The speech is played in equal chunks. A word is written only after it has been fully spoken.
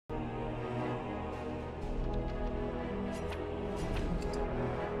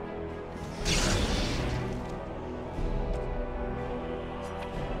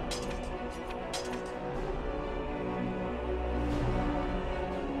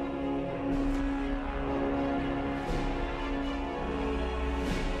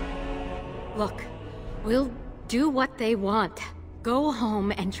Look, we'll do what they want. Go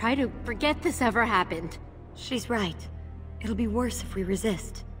home and try to forget this ever happened. She's right. It'll be worse if we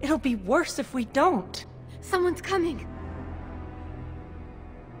resist. It'll be worse if we don't. Someone's coming.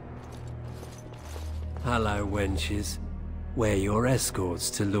 Hello, wenches. We're your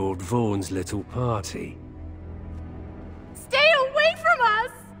escorts to Lord Vaughn's little party. Stay away from us!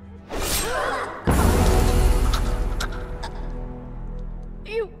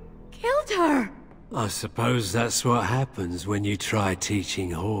 You killed her! I suppose that's what happens when you try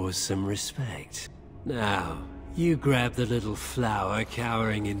teaching whores some respect. Now, you grab the little flower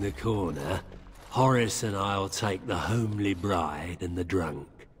cowering in the corner. Horace and I'll take the homely bride and the drunk.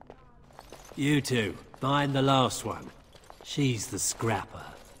 You two, find the last one. She's the scrapper.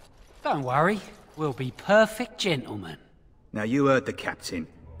 Don't worry, we'll be perfect gentlemen. Now you heard the captain.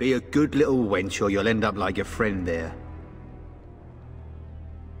 Be a good little wench or you'll end up like your friend there.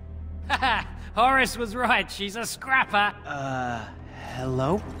 Haha, Horace was right, she's a scrapper.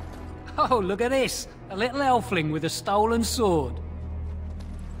 Hello? Oh, look at this. A little elfling with a stolen sword.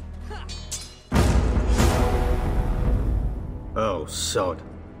 Oh, sod.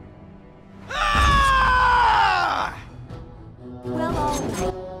 Well,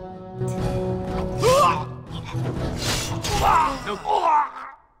 all right.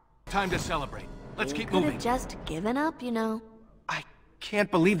 Time to celebrate. Let's keep Could moving. have just given up, you know. I can't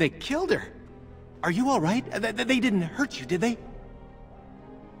believe they killed her. Are you all right? They didn't hurt you, did they?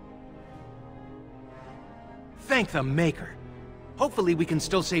 Thank the Maker. Hopefully we can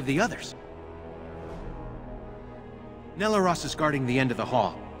still save the others. Nelaros is guarding the end of the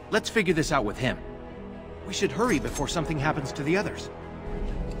hall. Let's figure this out with him. We should hurry before something happens to the others.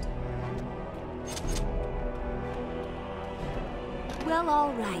 Well,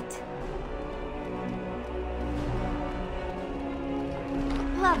 all right.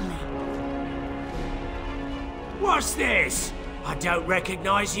 Lovely. What's this? I don't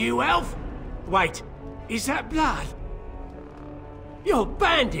recognize you, elf. Wait, is that blood? You're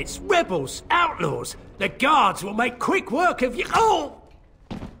bandits, rebels, outlaws. The guards will make quick work of you. Oh!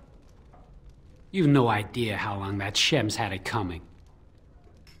 You've no idea how long that Shem's had it coming.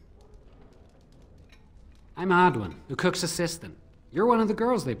 I'm Adwin, the cook's assistant. You're one of the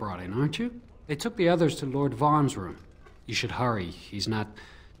girls they brought in, aren't you? They took the others to Lord Varm's room. You should hurry. He's not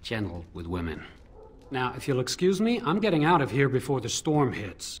gentle with women. Now, if you'll excuse me, I'm getting out of here before the storm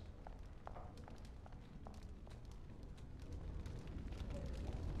hits.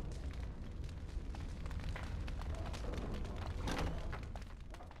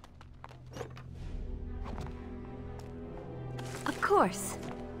 Of course.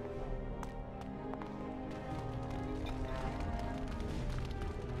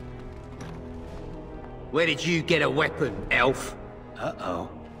 Where did you get a weapon, elf? Uh-oh.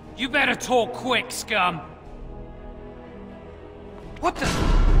 You better talk quick, scum! What the?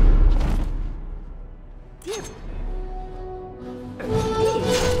 Dear.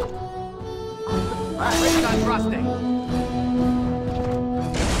 Raise on thrusting.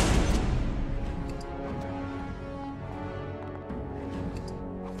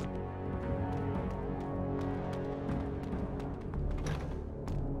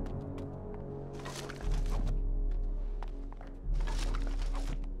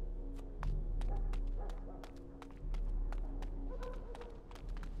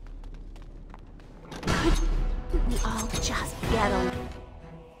 We all just get along.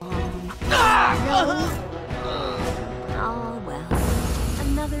 Oh, well.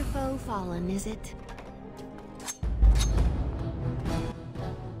 Another foe fallen, is it?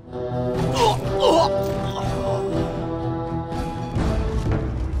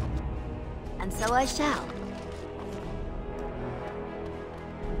 And so I shall.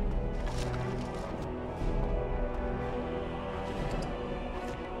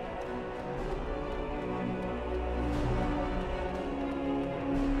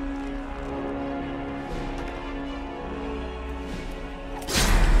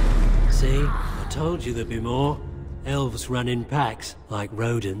 See? I told you there'd be more. Elves run in packs, like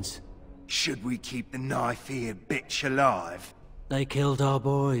rodents. Should we keep the knife-eared bitch alive? They killed our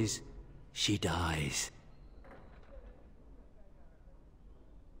boys. She dies.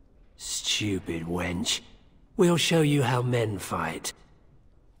 Stupid wench. We'll show you how men fight.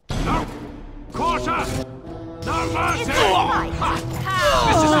 No! Quarter! No mercy!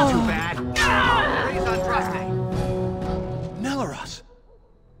 This isn't too bad. Raise on thrusting. Nelaros.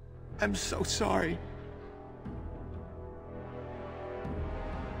 I'm so sorry.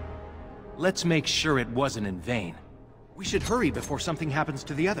 Let's make sure it wasn't in vain. We should hurry before something happens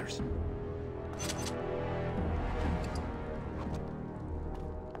to the others.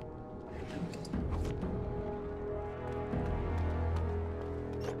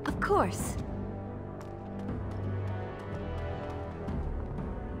 course.